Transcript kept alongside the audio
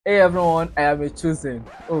Hey everyone, I am a chosen.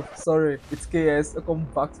 Oh, sorry, it's KS. Welcome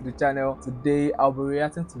back to the channel. Today I'll be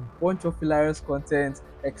reacting to a bunch of hilarious content,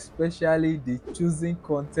 especially the choosing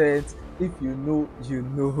content. If you know, you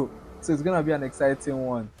know. So it's gonna be an exciting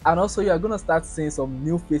one. And also, you are gonna start seeing some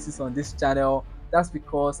new faces on this channel. That's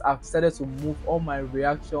because I've decided to move all my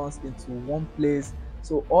reactions into one place.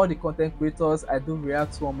 So all the content creators I do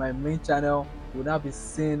react to on my main channel will now be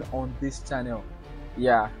seen on this channel.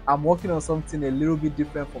 Yeah, I'm working on something a little bit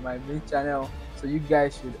different for my main channel, so you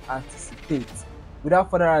guys should anticipate. Without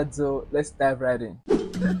further ado, let's dive right in.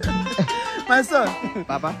 My son,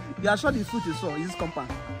 Papa, you are sure the fruit you saw is compound?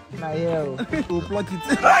 Nah, yeah. We'll pluck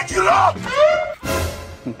it. Back it up!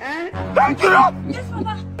 Back it up! Yes,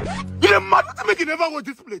 Papa. You didn't matter to make it never watch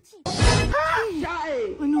this plate.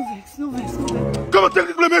 No vex, no vex, no vex. Come and take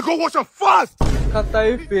this plate, make her wash her fast!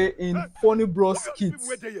 Carterefe in Funny Bros Skits.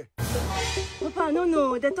 Papa,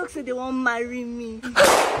 no, they talk say they won't marry me.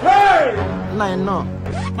 Hey! No.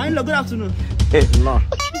 My in-law, good afternoon. No.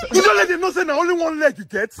 You don't let them know say now only one leg you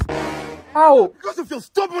get. How? Because of your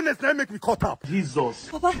stubbornness, now make me cut up. Jesus.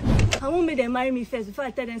 Papa, I won't make them marry me first before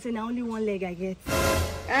I tell them say now only one leg I get.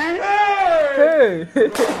 Hey!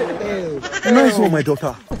 Nice one, my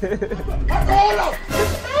daughter.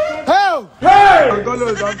 Help! Hey! Uncle,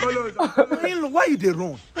 why you dey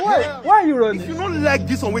run? Why are you running? If you don't like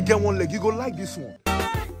this one, we get one leg, you go like this one.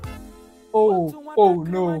 Oh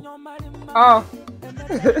no. Ah.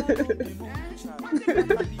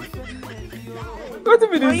 What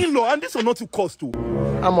if it My is in-law, and this one not to cost too.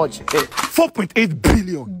 How much? 4.8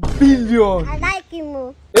 billion. billion? I like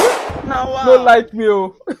him. No like me,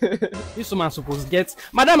 oh. This woman supposed to get.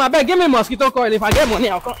 Madam, I beg, give me mosquito coil. If I get money,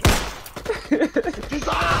 I'll come.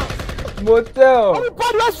 Motel.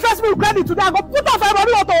 Everybody will stress me with credit today. I go put off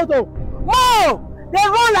everybody auto. Whoa! They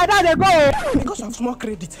run like that, they go. Because of small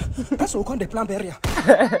credit. That's what we call the plan barrier.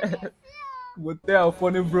 Motel,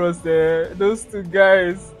 Funny Bros, those two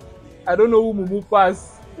guys. I don't know who Mumu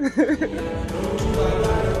pass.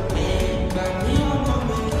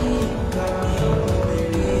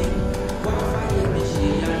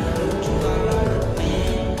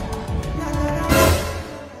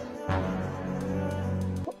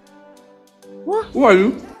 What? Who are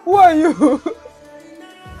you? Who are you?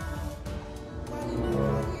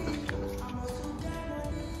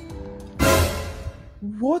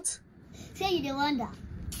 What? Say you the wonder.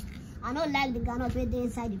 I don't like the Ghana where they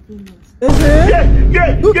inside the feelings.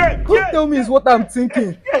 Don't tell me is what I'm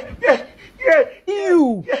thinking.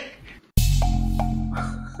 Ew.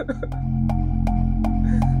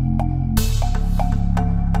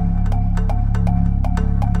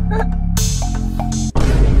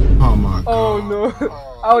 Oh my God. Oh no.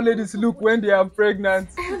 How ladies look when they are pregnant.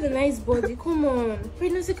 I have a nice body. Come on.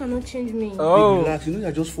 Pregnancy cannot change me. Oh. Relax, you know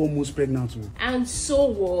you're just 4 months pregnant. Too. And so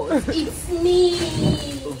what? It's me.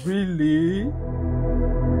 Really?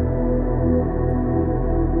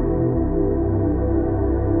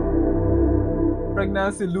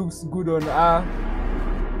 Pregnancy looks good on her.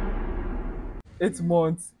 8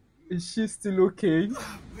 months. Is she still okay?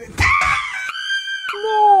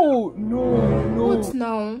 No. What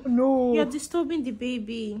now? No. You're disturbing the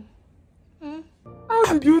baby. How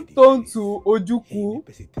did you turn to Ojukwu?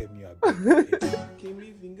 Good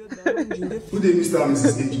day, Mr. and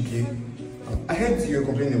Mrs. AgKaay. I heard you were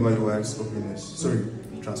complaining about your wife's ugliness. Sorry,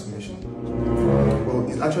 transformation. Well,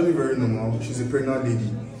 it's actually very normal. She's a pregnant lady.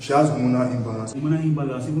 She has hormonal imbalance. Hormonal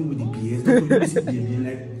imbalance, even with the BS.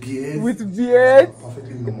 Like BS. With beard?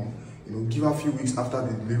 Perfectly normal. You know, give her a few weeks after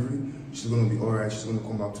the delivery. She's gonna be alright. She's gonna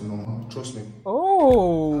come back to normal. Trust me.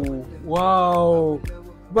 Oh, wow.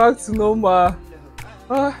 Back to normal.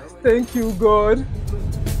 Ah, thank you, God.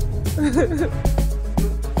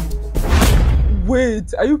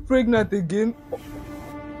 Wait, are you pregnant again?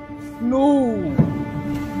 No.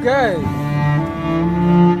 Guy.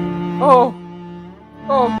 Oh,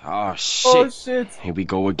 shit. oh shit. Here we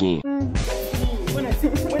go again. When I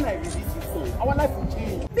release this phone, our life will change.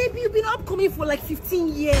 Baby, you've been upcoming for like 15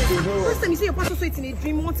 years. First time you say your pastor saw it in a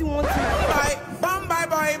dream, one thing. Bye.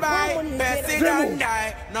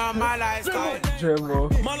 Fanzeedaniel. Normalize. Dremo.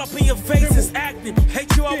 All up in your face is acting.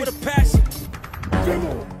 Hate you all with a passion.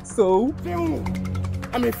 So?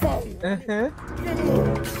 I'm a phone.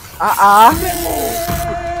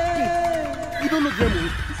 You don't know Dremo.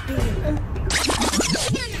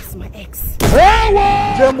 That's my ex.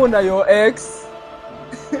 Dremo na your ex?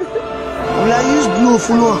 Will I use blue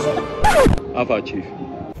follow? How about Chief?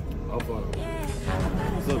 How far?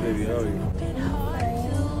 What's up, baby? How are you?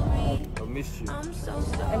 I missed you. I miss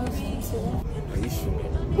you too. Are you sure?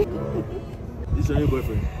 This is your new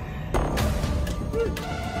boyfriend?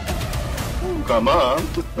 Come on.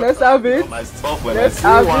 Let's have it. My stuff when Let's I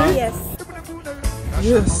have see one. it. Yes.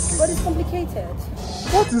 Yes. But it's complicated.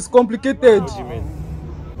 What is complicated? What do you mean?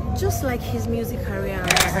 Just like his music career,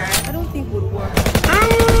 I don't think would work.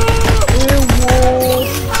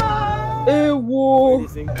 Ewo.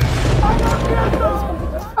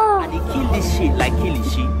 I dey kill this shit like kill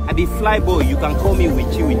this shit. I be fly boy, you can call me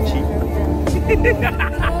Witchy.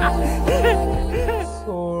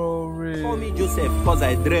 Sorry. Call me Joseph cause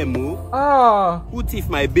I dream. Who thief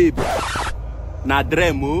my babe? Na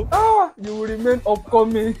dream. You will remain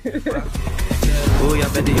upcoming. Oh, yeah,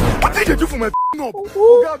 better. What did you do for my up?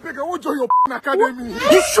 Oga, I beg, I won't join your academy.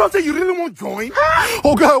 You sure that you really won't join?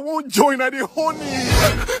 Oga, I won't join at the honey.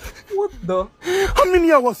 What the? How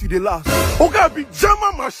many hours did they last? Oga, I be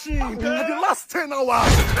German machine at the last 10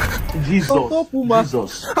 hours. Jesus.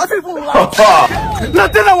 Jesus. I didn't even laugh. Now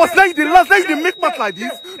 10 hours, now you last, now you make math like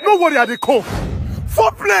this. No worry, I they come.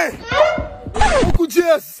 Foreplay. Uncle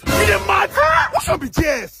JS, you dey mad? What should be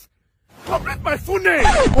JS? Complete my full name.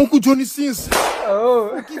 Uncle Johnny Sins.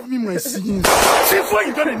 Oh. Give me my sins. Since when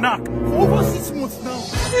you done a knock? For over 6 months now.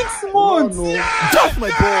 6 months? No. That's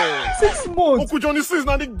my boy. 6 months. Uncle Johnny Sins,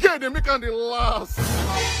 now the girl they make and they last.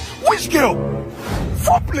 Which girl?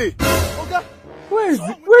 Foreplay. Okay. Where is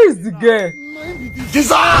the girl?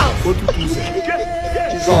 Jesus!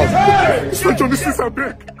 Jesus! Johnny Sins, I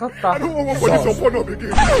beg. I don't want for this upon up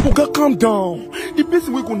again. Oga, calm down. The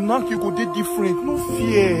person we go knock you go dey different. No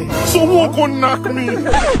fear. Someone go knock me.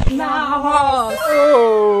 Nah.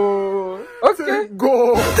 Oh. Okay.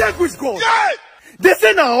 Go. Take which go? Yeah. They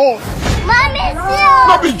say now. Mommy,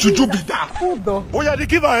 not be juju be that. Hold on. Oh yeah, they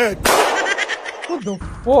give her head. What the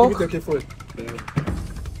fuck? Give me the for it.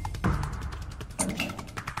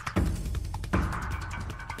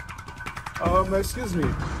 Excuse me.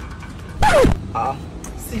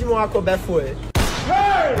 Sydiwundu come back for it.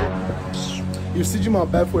 Hey! If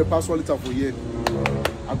Sydiwundu buy for a password letter for you,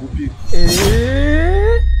 I go pay.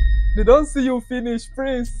 They don't see you finish,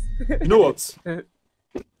 Prince. You know what?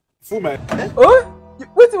 Fool man. Oh?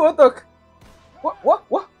 Wait, you want to talk?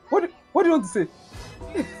 What do you want to say?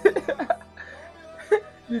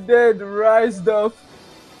 The dead rised up.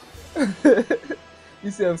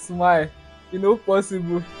 You say smile. You know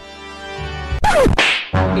possible.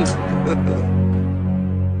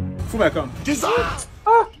 Fool my come. Jesus!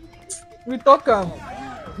 We talk him.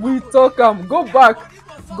 Go back.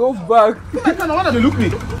 Go back. I can't why they look me.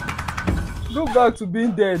 Go back to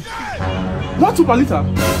being dead. What 2 per liter?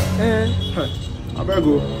 Eh? I better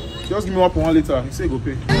go. Just give me 1 liter. You say go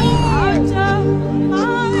pay.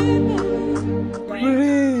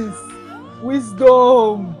 Prince,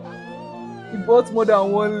 wisdom. He bought more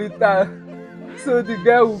than 1 liter, so the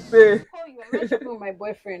guy will pay. I'm shopping with my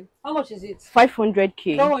boyfriend. How much is it?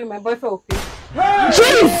 500k. Don't worry, my boyfriend will pay.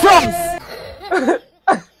 Jesus!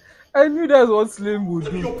 I knew that's what Slim would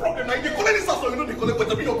do. Your problem, like they collect this house, or you know they collect,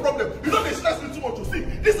 but be your problem. You know they stress me too much to see.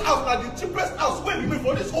 This house is the cheapest house where we made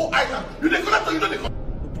for this whole island. You they collect, or you know they collect.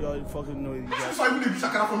 You fucking know you guys. That's why you need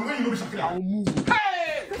Shakara from where you know Shakara. I'll move.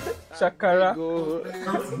 Hey! Shakara.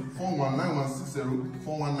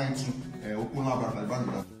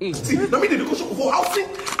 419604192. See, let me do the question for housing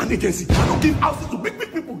and agency. I don't give houses to big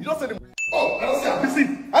people. You don't say them. Oh, I don't say I'm busy.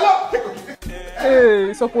 Hello? Hey,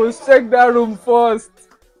 you're supposed to check that room first.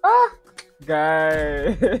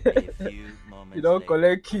 Guy. You don't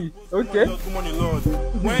collect key. Okay. When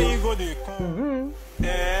you go there, come.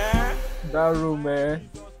 That room, man.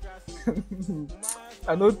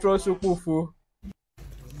 I don't trust ShoPofo.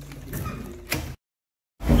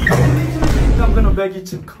 I'm gonna beg you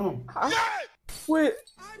to come. Wait,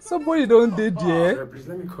 somebody don't did there. Please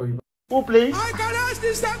let me call you. Who please? I can ask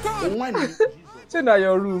this second. Check out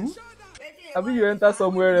your room. I mean you enter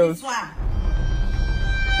somewhere else. Come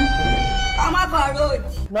up our road.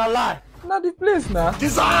 No lie. Not the place now.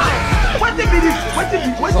 What did this?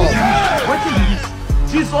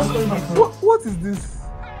 Jesus. What is this?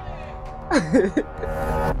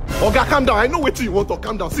 Okay, calm down. I know what you want to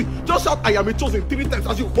calm down. See, just shout I am a chosen 3 times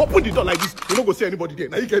as you open the door like this. You don't go see anybody there.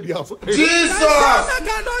 Now you get the house. Jesus! I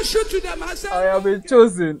cannot shoot you them myself. I am a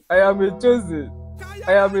chosen. I am a chosen.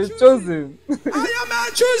 I am a chosen. I am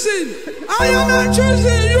a chosen. I am a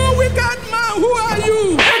chosen. You wicked man. Who are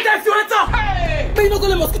you? Enter, hey! But you not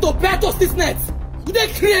gonna mosquito bite us this night. You dey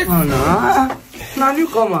crazy. Oh no. Now you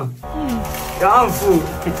come on. You're handful.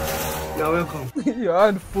 You're welcome. You're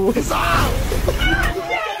handful.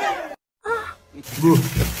 Bro,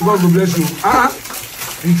 God will bless you.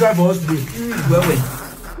 You try for us today. Well.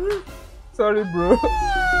 Sorry, bro.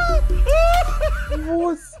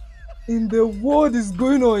 What in the world is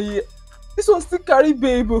going on here? This one still carry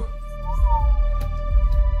babe.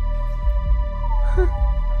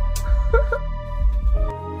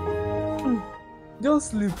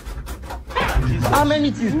 just sleep. How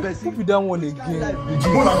many teeth, Bessie? Hope you don't want again.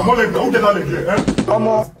 Come on, leg. Who get that leg here? Come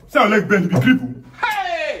on. Say our leg bend, be cripple.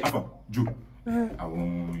 Hey! Apa, Joe. I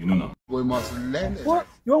won't, you know now. We must learn. What?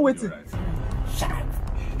 You want waiting?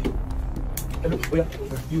 Hello, oh yeah,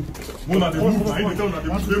 you. Mona, they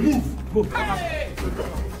move. They move. Go.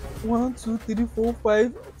 1, 2, 3, 4,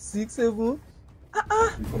 5, 6, 7. Come.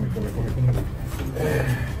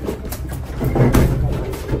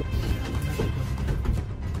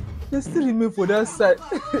 They still remain for that side.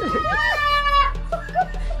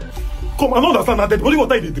 Come, I don't understand that. Only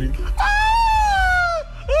water you drink.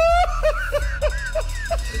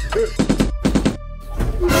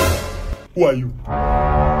 Who are you?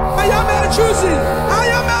 I am man choosing.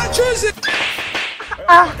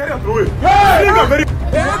 Carry her away. Hey!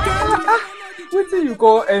 What do you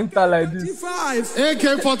call enter like this?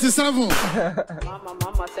 AK-47.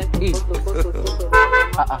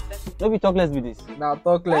 No be TalkLess with this. Now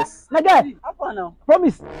TalkLess. My guy, how far now?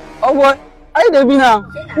 Promise. Oh boy, how you dey be now?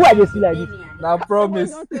 Who I dey see like this? Now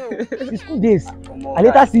promise. It's 2 days. I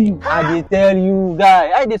later see you. I dey tell you,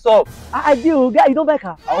 guy. How you dey sup? I do, guy. You don't buy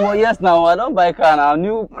car? Oh yes, now I don't buy car now.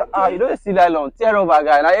 New. You don't see nylon. Tear over,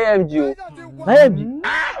 guy. Now AMG.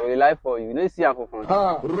 I will lie for you. You don't see am for front.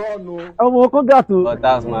 Run no. Oh, congrats. But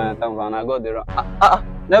that's my time, and I got the wrong.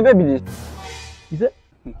 Now baby this. You say?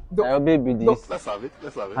 Now baby this. Let's have it.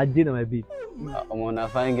 I did on my baby. I'm on a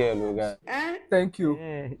fine girl, guy. Thank you.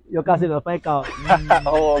 Your cousin a fine cow.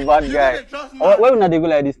 Oh, bad guy. Why would they go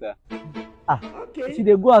like this now? Okay. See,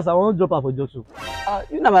 they go as I won't drop her for junction.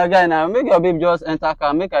 You know my guy now. Make your babe just enter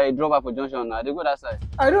car. Make her drop her for junction now. They go that side.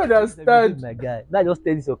 I don't understand. My guy. Now just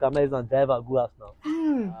tell this your camera and drive and go out now.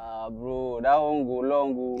 Bro, that won't go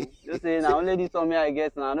long. Go. Just say now only this on me I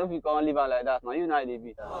guess now. I don't think I can leave her like that now. You know how they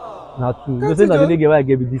be. Not true. You say that the nigga why I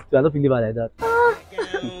gave you this too. I don't think leave her like that.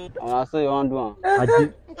 I saw you want to do. I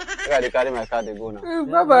did. They carry my car, they go now.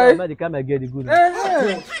 Bye. They carry my girl, they go now.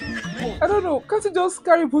 I don't know. Can't you just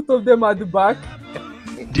carry both of them at the back?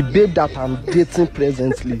 The babe that I'm dating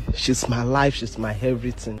presently, she's my life, she's my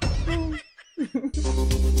everything.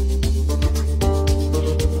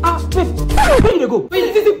 Babe, where you go?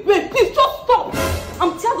 Babe, please just stop.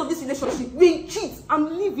 I'm tired of this relationship. We cheat.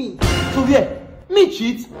 I'm leaving. So yeah, me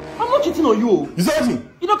cheat? I'm not cheating on you. You saw me?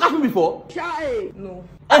 You don't catch me before? No.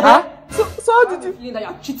 So how did you feeling that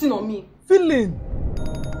you're cheating on me? Feeling?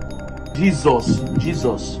 Jesus.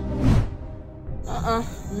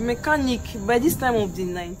 Mechanic by this time of the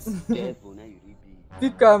night. Be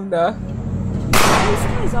calm now. This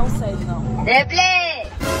guy is outside now. They play.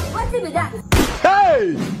 What's it with that?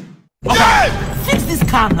 Hey! Okay, fix this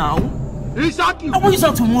car now. Exactly. I want you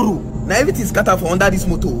out tomorrow. Now everything's scattered for under this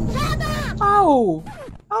motor. How?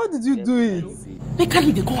 How did you do it?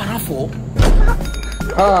 Mechanic they go around for.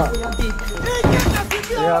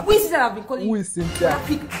 Yeah. Who is it that I've been calling? Who is Cynthia?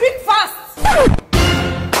 Pick fast.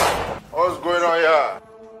 What's going on here?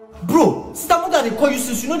 Bro, Sister Morgan they call you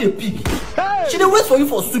since you know they pick. Hey. She they wait for you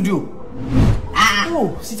for studio.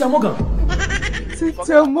 Oh, Sister Morgan.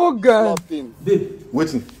 Sister Morgan. Babe,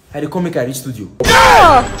 Waiting. I dey come make I reach studio.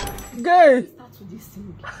 Guy.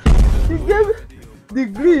 He gave the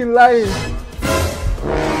green line.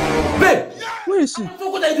 Babe, where is she? So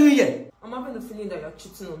what are you doing here? I'm having the feeling that you're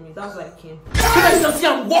cheating on me. That's why I came. Because you see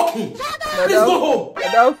I'm walking. Please go home.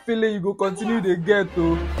 That feeling you go continue to get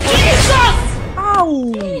to. Jesus!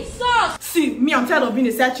 Ow! Jesus! See, me, I'm tired of being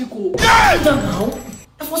a side chico. Now,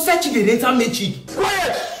 for side chick, they enter me chick.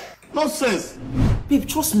 Quiet! Nonsense. Babe,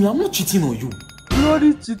 trust me, I'm not cheating on you.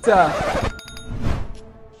 Bloody cheater.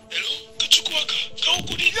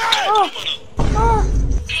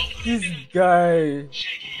 This guy.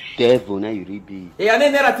 Devil, now you be. Hey, I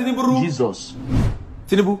name that Tinubu. Jesus.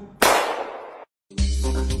 Tinubu.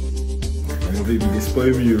 Oh, baby, they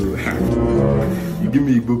spoil me. You give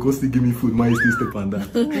me Igbo, still give me food, my still step on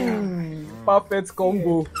that. Perfect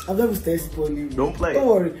combo. I've never stayed spoiling. Don't play. Don't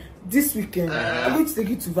worry. This weekend, I'm going to take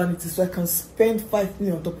you to Vanity so I can spend 5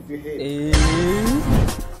 million on top of your head.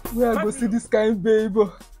 We are going to see this kind, babe.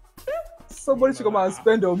 Somebody should come and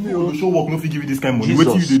spend on me. Oh, show work, no fit give you this kind of money. Jesus.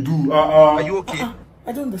 What do you do? Are you okay?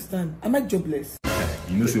 I don't understand. Am I jobless?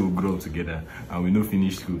 You know, say we'll grow up together and we no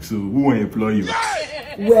finish school. So who will employ you?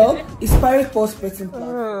 Well, it's Pirate Pulse betting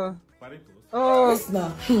plan. Yes,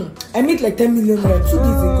 now. I made like 10 million naira 2 days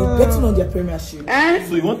ago betting on their premiership.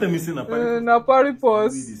 So you want them missing a Pirate? Na Pirate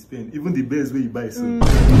Pulse. Even the best way you buy, so.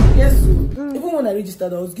 Yes, so. Even when I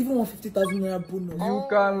registered, I was given 150,000 naira bonus. You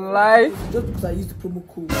can lie. Just because I used the promo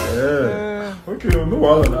code. Yeah. Okay, no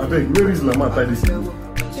wahala. I beg, where is Lama tie this?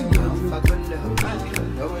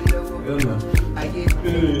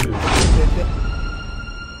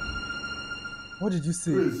 What did you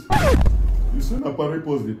say? Praise. You said that Paris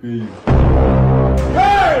Post they pay you.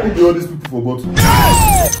 Hey! Who do all these people for bottle?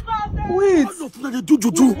 Wait!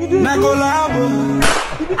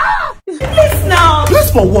 Please now! Please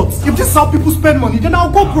for what? If this is how people spend money, then I'll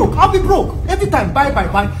go broke. I'll be broke. Every time, buy.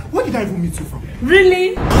 Where did I even meet you from?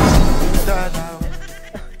 Really?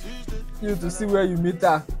 You to see where you meet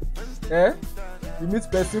her. Eh? You meet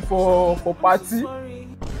person for party.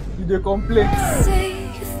 You dey complain.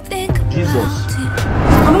 Jesus.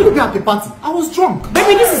 I can only be at the party. I was drunk.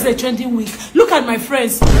 Baby, this is a trending week. Look at my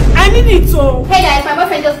friends. I need it so. Hey guys, my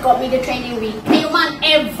boyfriend just got me the training week. Hey, you man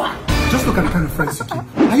ever. Just look at the kind of friends you keep.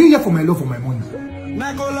 Are you here for my love or my money?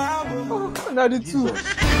 Now the two.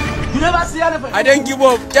 You never see anything. I don't give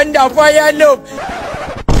up. Gender fire no.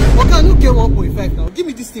 Okay, I don't get 1.5 now. Give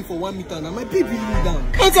me this thing for 1 meter now. My baby lean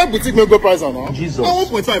down. Can't I boutique no go price now? Jesus.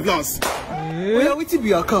 1.5 last. Well, wait till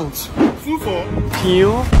your account. Full for.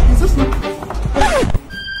 Is this not?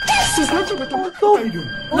 This is not your What are you doing?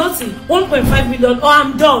 Nothing. 1.5 million or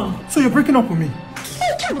I'm done. So you're breaking up with me?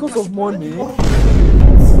 Because of money.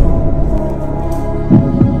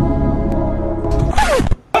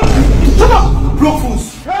 Shut up! Block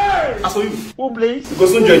fools! Hey! I saw you. Who plays? You go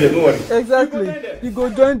soon join them, don't worry. Exactly. You go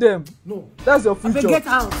join them. No. That's your future. Get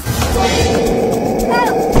out.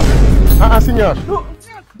 Senior. No,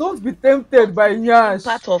 don't be tempted by Nyash.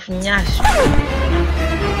 Part of Nyash.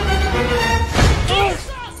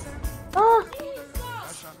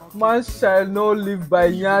 Man shall not live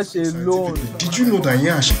by Nyash alone. Did you know that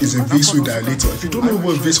Nyash is a vasodilator? If you don't know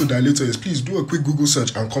what vasodilator is, please do a quick Google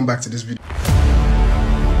search and come back to this video.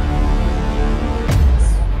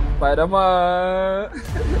 Spider-Man.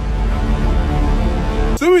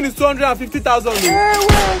 Swimming is 250,000.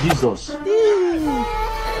 Jesus.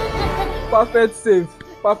 Perfect save.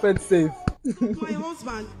 Perfect save. My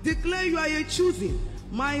husband, declare you are a choosing.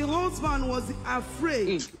 My husband was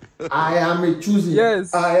afraid. I am a choosing.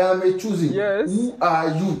 Yes. I am a choosing. Yes. Who are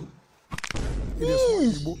you?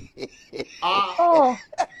 Oh.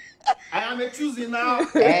 I am a choosing now.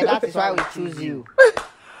 That is why we choose you.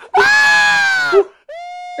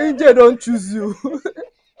 Angel don't choose you.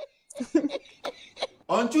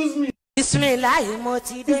 Unchoose me. Is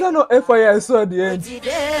that not FIR I saw at the end?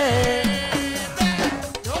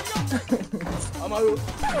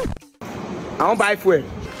 I won't buy fuel.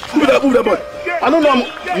 Move that boy. I don't know.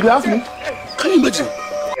 You ask me? Can you imagine?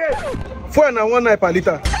 Fuel na 1 naira per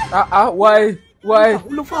liter. Why? Why?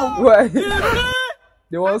 Why?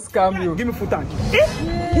 They won't scam you. Give me full tank.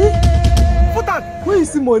 Full tank. Where you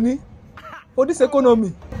see money? For this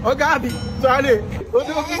economy. Okay, Abi. Sorry.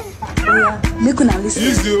 Make una listen.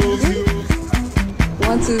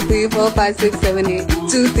 1, 2, 3, 4, 5, 6, 7, 8.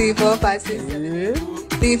 2, 3, 4, 5, 6, 7, 8.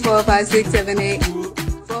 3, 4, 5, 6, 7, 8.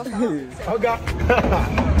 4, 5. Okay.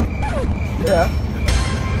 Yeah.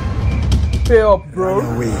 Pay up, bro.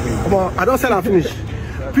 Wait. Come on, I don't sell and finish.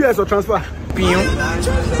 PS or transfer.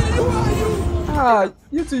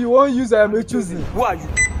 You two, you won't use I am a choosing. Who are you?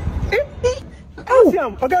 I don't see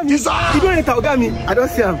him. Okay, you don't enter. Okay, me. I don't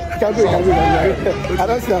see him. I can't go. I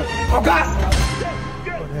don't see him. Okay.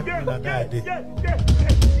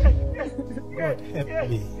 God help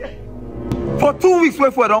me. For 2 weeks,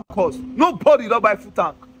 wait for it don't cost. Nobody don't buy full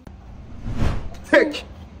tank. Take.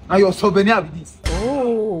 And your souvenir with this.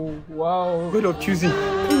 Oh, wow. Good of choosing.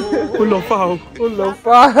 Full of foul.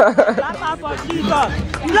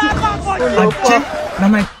 Now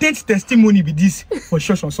my 10th testimony with this for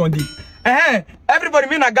church on Sunday. Everybody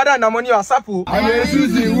mean I gather na money or sapu. I'm a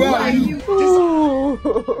choosing. Who are you?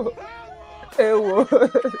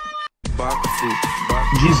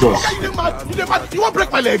 Jesus. You won't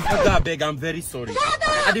break my leg. I beg, I'm very sorry.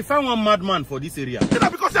 I define one madman for this area.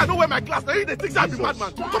 Because I don't wear my glass. Now you think I'm a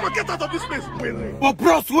madman. Come on, get out of this place. But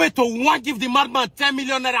bros, wait to one give the madman 10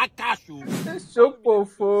 million naira cash.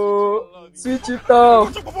 ShoPofo, switch it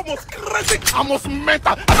off. ShoPofo was crazy. I was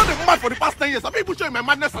mental. I know the mad for the past 10 years. I'm even showing my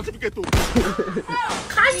madness certificate too.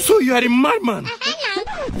 So you are a madman.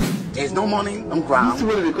 There's no money on ground.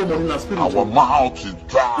 Our mouth is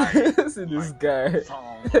dry. See this guy.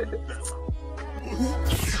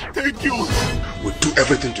 Thank you. We'll do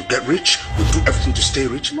everything to get rich. We'll do everything to stay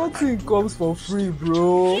rich. Nothing comes for free,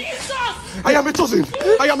 bro. I am a chosen.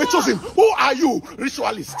 I am a chosen. Who are you,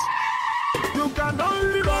 ritualist? You can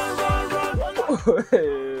only run.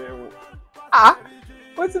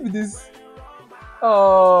 What's with this?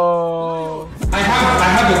 Oh. I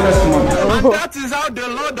have a testimony. And that is how the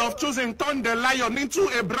Lord of Choosing turned the lion into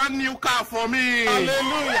a brand new car for me.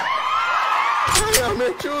 Hallelujah. I am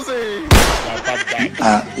a choosing. You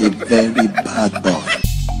are a very bad boy.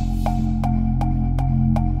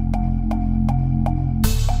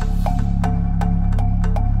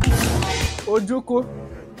 Ojukwu.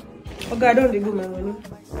 Okay, I don't give my money.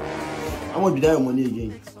 How much be that your money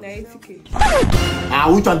again?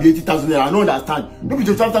 90k. Which one be 80,000 naira? I don't understand. Maybe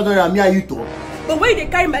 12,000 naira, me and you talk. But when they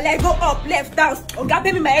carry my leg, go up, left, down, okay,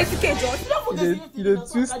 pay me my 80k, Josh. You dey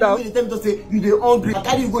twist out. You tell me to say you dey hungry. I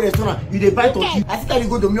carry you go restaurant, you dey buy turkey. I still carry you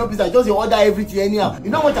go to meal place, I just dey order everything anyhow. You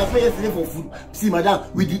know what I spent yesterday for food? See,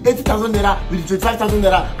 madam, with the 80,000 naira, with the 25,000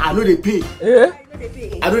 naira, I know they pay. Eh?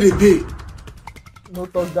 I know they pay. No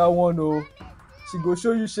talk that one, oh. She go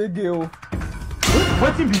show you shege, oh.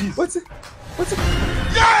 What be this? What's it?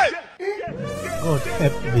 Yeah! God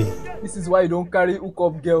help me. This is why you don't carry hook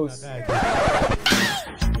up girls.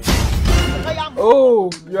 Oh,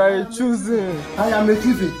 you are a choosing. I am a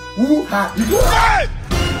choosing. Who are you?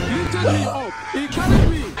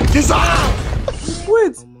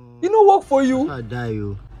 Wait, you no work for you? I die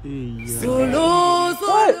you.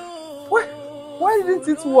 Why didn't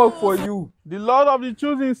it work for you? The Lord of the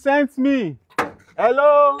choosing sent me.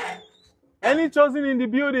 Hello? Any chosen in the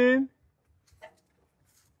building?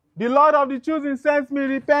 The Lord of the choosing sends me.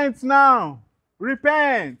 Repent now.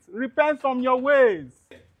 Repent. Repent from your ways.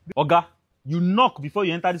 Oga, you knock before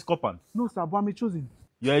you enter this compound. No, sir, but I'm a choosing.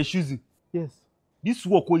 You are a choosing? Yes. This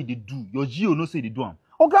work what they do, your GO no say they do.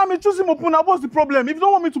 Oga, I'm a choosing Mopuna. What's the problem? If you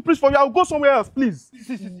don't want me to preach for you, I'll go somewhere else, please.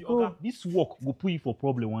 See, Oga, this work will put you for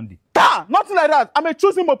problem one day. Ah, nothing like that. I'm a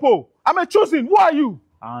choosing Mopo. I'm a choosing. Who are you?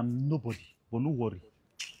 I'm nobody, but no worry.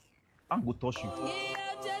 I'm going to touch you.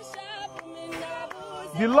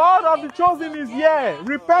 The Lord of the chosen is here.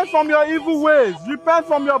 Repent from your evil ways. Repent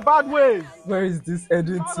from your bad ways. Where is this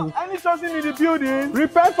heading to? Any chosen in the building,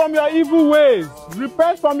 repent from your evil ways.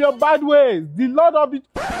 Repent from your bad ways. The Lord of the...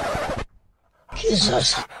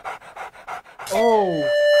 Jesus. Oh.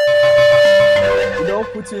 You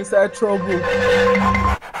don't put you inside trouble.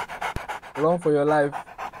 Run for your life.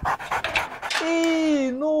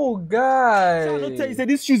 Hey, no, guy. I don't tell you, say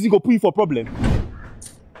this choosing go put you for problem.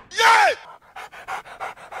 Yeah!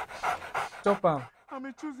 Chop am. I'm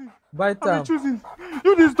a choosing. Bite am. I'm a choosing.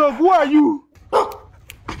 You this dog, who are you?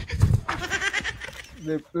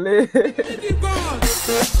 They play.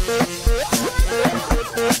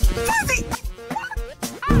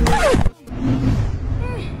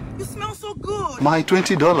 You smell so good. My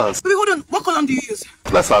 $20. Wait, hold on. What column do you use?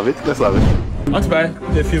 Let's have it. Let's have it. Want to buy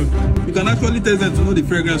perfume? You can actually test them to know the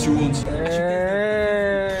fragrance you want.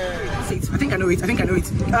 I think I know it.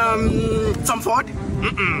 Tom Ford.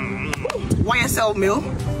 YSL Mill.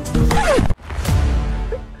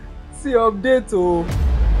 See update, oh.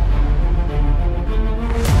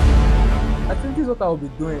 I think this is what I'll be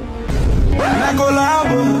doing.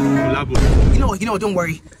 Collabo. You know what? Don't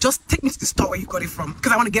worry. Just take me to the store where you got it from,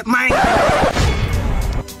 because I want to get mine.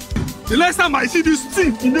 The next time I see this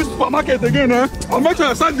thing in this supermarket again, I'll make sure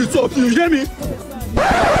I sign this up. You hear me?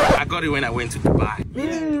 I got it when I went to Dubai.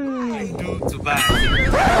 I do Dubai.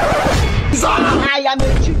 I am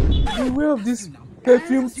a Jew. Beware of this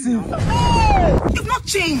perfume thing. You've not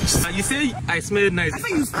changed. You say I smell nice. I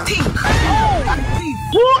say you stink.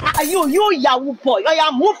 Who are you? You Yahoo boy. Oh yeah,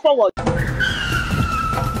 move forward.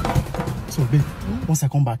 So babe, once I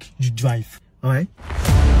come back, you drive. Alright?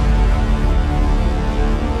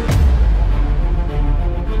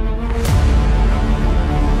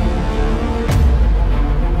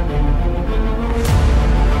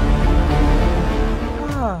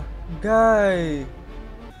 Guy,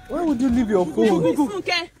 why would you leave your phone?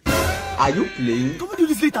 Are you playing? Can we do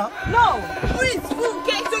this later? No! Who is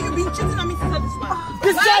Funke? So you've been cheating on me since this one.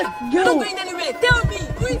 This right? guy, You're not going anywhere. Tell me.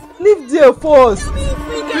 Who is leave there first. Tell me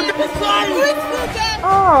Funke. Who is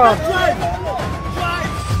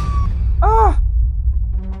Funke?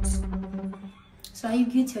 So are you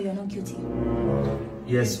guilty or you're not guilty?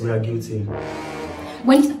 Yes, we are guilty.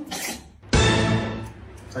 When?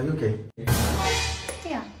 Are you okay?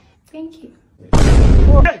 Yeah, thank you.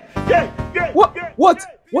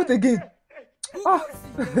 What again?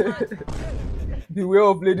 Beware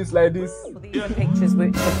of ladies like this. Pictures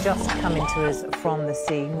which have just come into us from the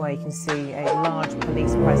scene, where you can see a large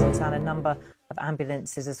police presence and a number of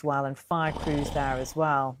ambulances as well, and fire crews there as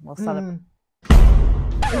well. We'll celebrate.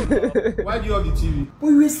 Why do you have the TV?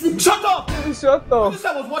 We were sleeping. Shut up! Shut up! This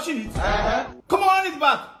I was watching it. Come on, it's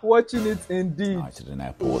back. Watching it indeed. At an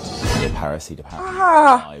airport near Paris, he'd apparently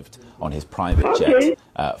arrived on his private jet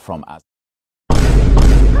from.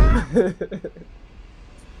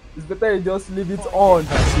 It's better you just leave it on.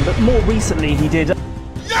 But more recently, he did.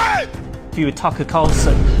 You with Tucker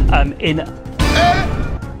Carlson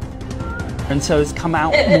and so it's come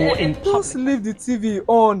out more in public. Just leave the TV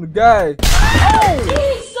on, guy.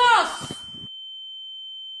 Jesus!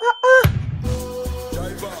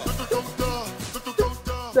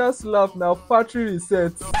 Just laugh now. Factory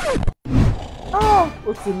reset. Ah,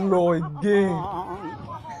 what's the law again?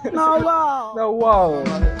 Now wow. Now wow.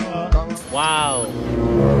 Wow.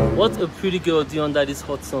 What a pretty girl do under this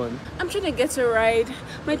hot sun. I'm trying to get a ride.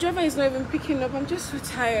 My driver is not even picking up. I'm just so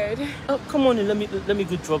tired. Oh, come on, let me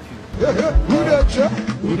go drop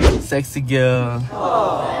you. Sexy girl.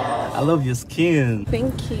 I love your skin.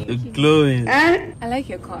 Thank you. You're glowing. I like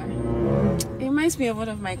your car. It reminds me of one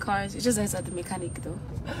of my cars. It just has at the mechanic though.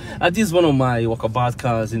 This is one of my walkabout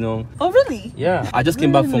cars, you know. Oh really? Yeah. I just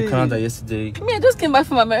came back from Canada yesterday. Me, I just came back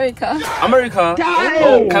from America. America?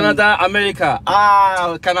 Oh, Canada, America.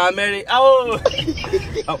 Ah, can I marry? Oh.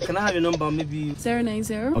 Oh, can I have your number? Maybe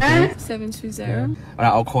 090 okay. 720. Alright,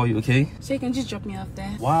 I'll call you, okay? So you can just drop me off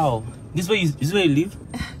there. Wow. This where you live?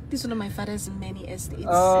 This is one of my father's many estates. You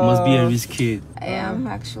must be a rich kid. I am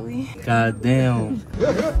actually. God damn.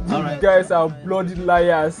 You guys are bloody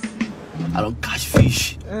liars. I don't catch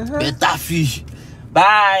fish. Better fish.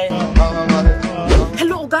 Bye.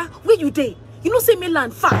 Hello, Oga. Where you dey? You know say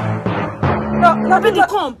mainland far. Now when they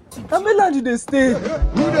come. Now mainland you dey stay.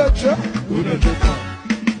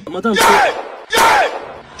 Madam.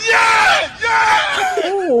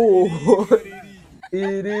 Oh.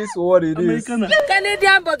 It is what it is.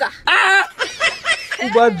 Canadian burger.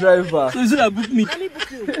 Uber driver. So you said I booked me to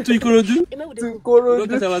Ikorodu? To Ikorodu.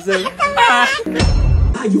 Look at myself.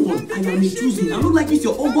 I am a choosing. I don't like this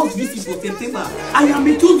your Ogb Recent for September. I am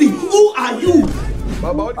a choosing. Who are you?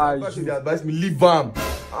 Baba, what you advise me? Leave am.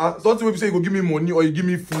 Something when you say you go give me money or you give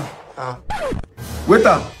me food.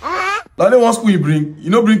 Waiter. Now they one spoon you bring. You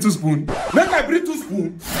no bring 2 spoons. Make I bring 2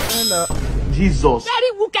 spoons. Jesus.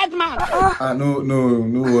 Very wicked man. No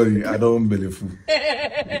worry. I don't believe food.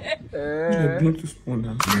 Bring 2 spoons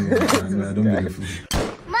now. No, I don't believe food.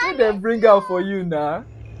 Let them bring out for you now.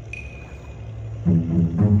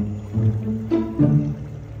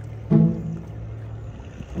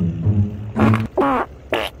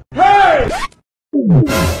 Hey!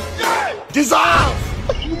 Dissolve!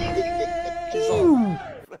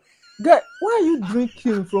 Guy, why are you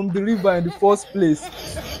drinking from the river in the first place?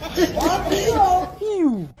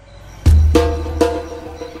 Ew.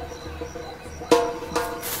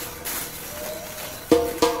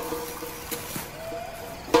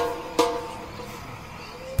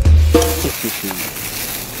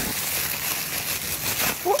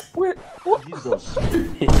 Wait, what? Jesus.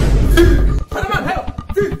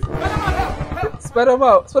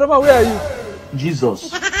 Spider-Man, where are you?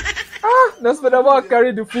 Jesus. Now Spider-Man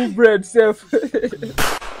carry the full bread, self.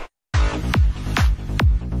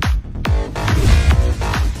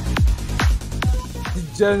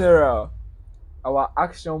 Degeneral, our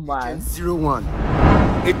action man. 01.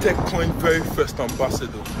 AgKaay Coin very first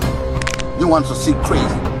ambassador. You want to see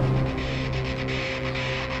crazy?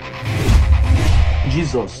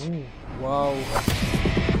 Jesus. Wow.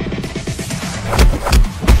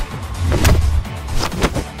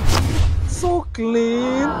 So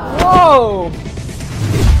clean. Whoa.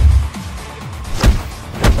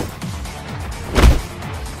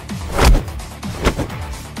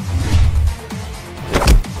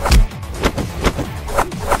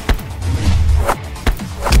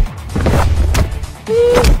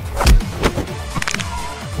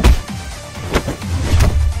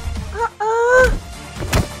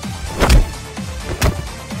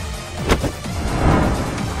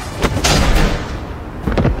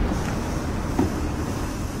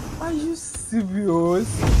 Serious?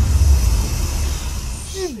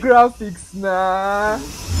 See graphics nah.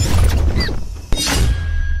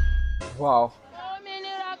 Wow.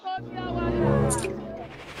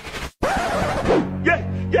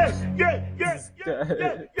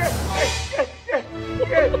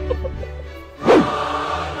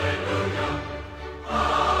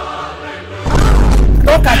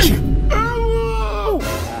 Don't catch you.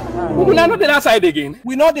 We will not be that side again.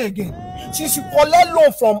 We not there again. Since you collect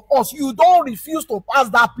loan from us, you don't refuse to pass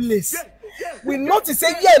that place. We notice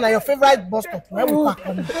say yeah na your favorite bus stop where we park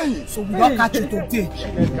on. So we don't catch you today.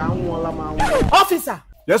 Officer.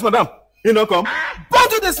 Yes, madam. You know come. Don't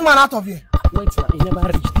do this man out of here. Wait, he never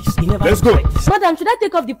reached this. He never Let's go. Madam, should I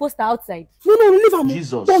take off the poster outside? No, leave him.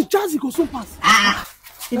 Jesus. Don Jazzy go soon pass.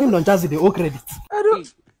 Even Don Jazzy, they owe credit. I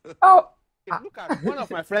don't. Oh. Look at one of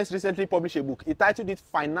my friends recently published a book. He titled it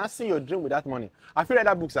 "Financing Your Dream Without Money." Have you read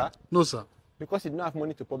that book, sir? No, sir. Because you don't have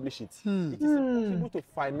money to publish it. It is impossible to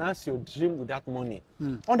finance your dream without money.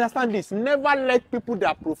 Understand this. Never let people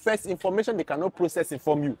that profess information they cannot process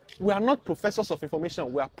inform you. We are not professors of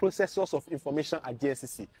information. We are processors of information at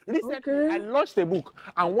GSCC. Recently, I launched a book,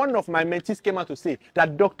 and one of my mentees came out to say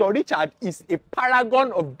that Dr. Richard is a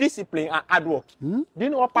paragon of discipline and hard work. Do you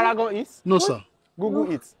know what paragon is? No, sir.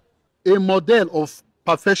 Google it. A model of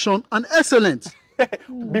perfection and excellence.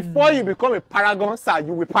 Before you become a paragon, sir,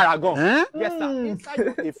 you will paragon. Yes, sir. Inside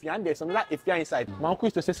your Efian, there's another Efian inside. My uncle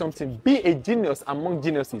used to say something. Be a genius among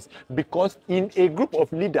geniuses, because in a group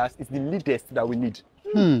of leaders, it's the leaders that we lead.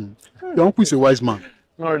 Your uncle is a wise man.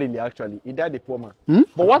 Not really, actually. He died a poor man.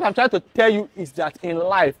 But what I'm trying to tell you is that in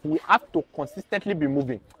life, we have to consistently be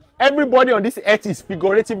moving. Everybody on this earth is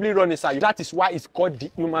figuratively running, sir. That is why it's called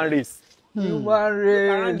the human race. Human race.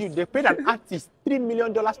 Around you, they paid an artist $3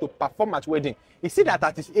 million to perform at wedding. You see that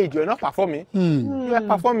at his age, you're not performing. You are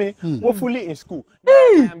performing woefully in school.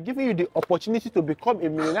 I am giving you the opportunity to become a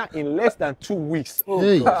millionaire in less than 2 weeks.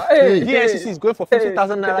 DNCC is going for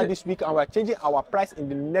 50,000 naira this week, and we're changing our price in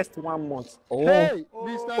the next 1 month. Hey,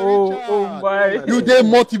 Mr. Richard. You they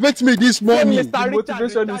motivate me this morning. Hey, Mr.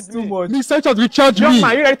 Motivation is too much. Mr. Richard, recharge me. Young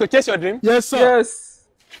man, you ready to chase your dream? Yes, sir. Yes.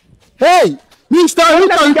 Hey, Mr.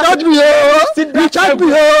 Richard, recharge me. Recharge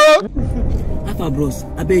me. Alpha bros,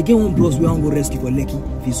 I beg get one bros we want go rescue for Lekki.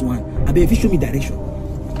 This one, I beg if you show me direction.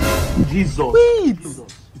 Jesus.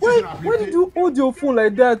 Wait, why did you hold your phone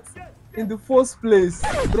like that in the first place?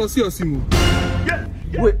 Bro, see your simu.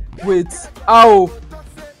 Wait. Ow.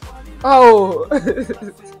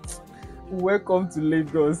 Welcome to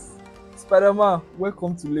Lagos. Spider-Man,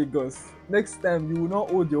 welcome to Lagos. Next time, you will not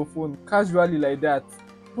hold your phone casually like that.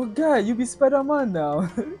 But guy, you be Spider-Man now.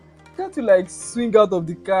 Can't you like swing out of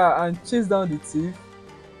the car and chase down the thief?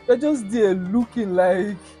 You're just there looking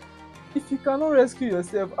like... If you cannot rescue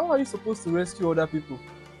yourself, how are you supposed to rescue other people?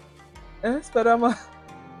 Spider-Man?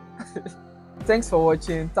 Thanks for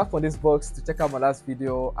watching. Tap on this box to check out my last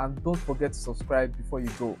video, and don't forget to subscribe before you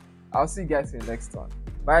go. I'll see you guys in the next one.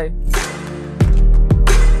 Bye.